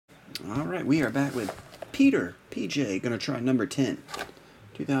Alright, we are back with Peter, PJ, gonna try number 10.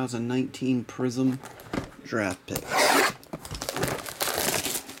 2019 Prizm draft pick.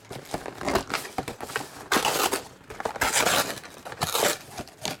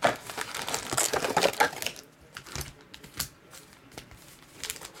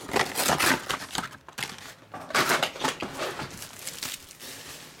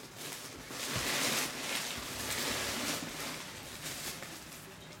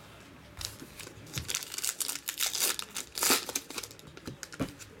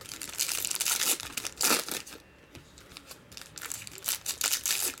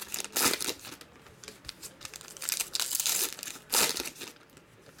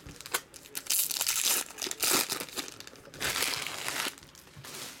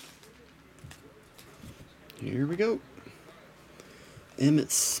 Here we go.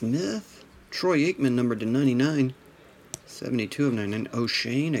 Emmett Smith. Troy Aikman, numbered to 99. 72 of 99.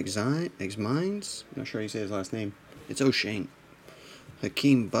 O'Shane, Exmines. I'm not sure how you say his last name. It's O'Shane.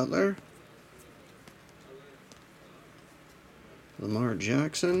 Hakeem Butler. Lamar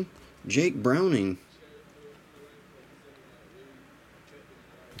Jackson. Jake Browning.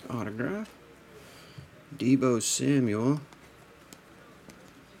 Autograph. Deebo Samuel.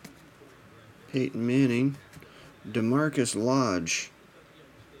 Peyton Manning. DeMarcus Lodge.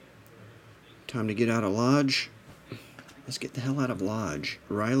 Time to get out of Lodge. Let's get the hell out of Lodge.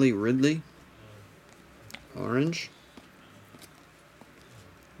 Riley Ridley. Orange.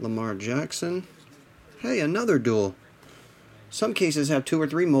 Lamar Jackson. Hey, another duel. Some cases have 2 or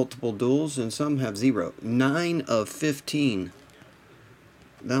 3 multiple duels, and some have 0. 9 of 15.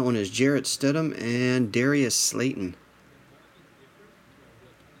 That one is Jarrett Stidham and Darius Slayton.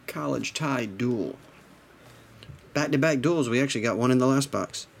 College tie duel. Back-to-back duels. We actually got one in the last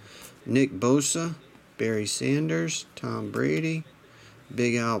box. Nick Bosa, Barry Sanders, Tom Brady,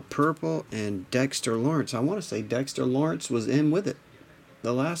 Big Al Purple, and Dexter Lawrence. I want to say Dexter Lawrence was in with it.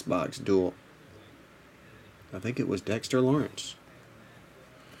 The last box duel. I think it was Dexter Lawrence.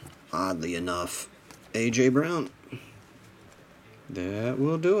 Oddly enough. A.J. Brown. That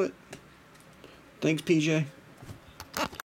will do it. Thanks, PJ.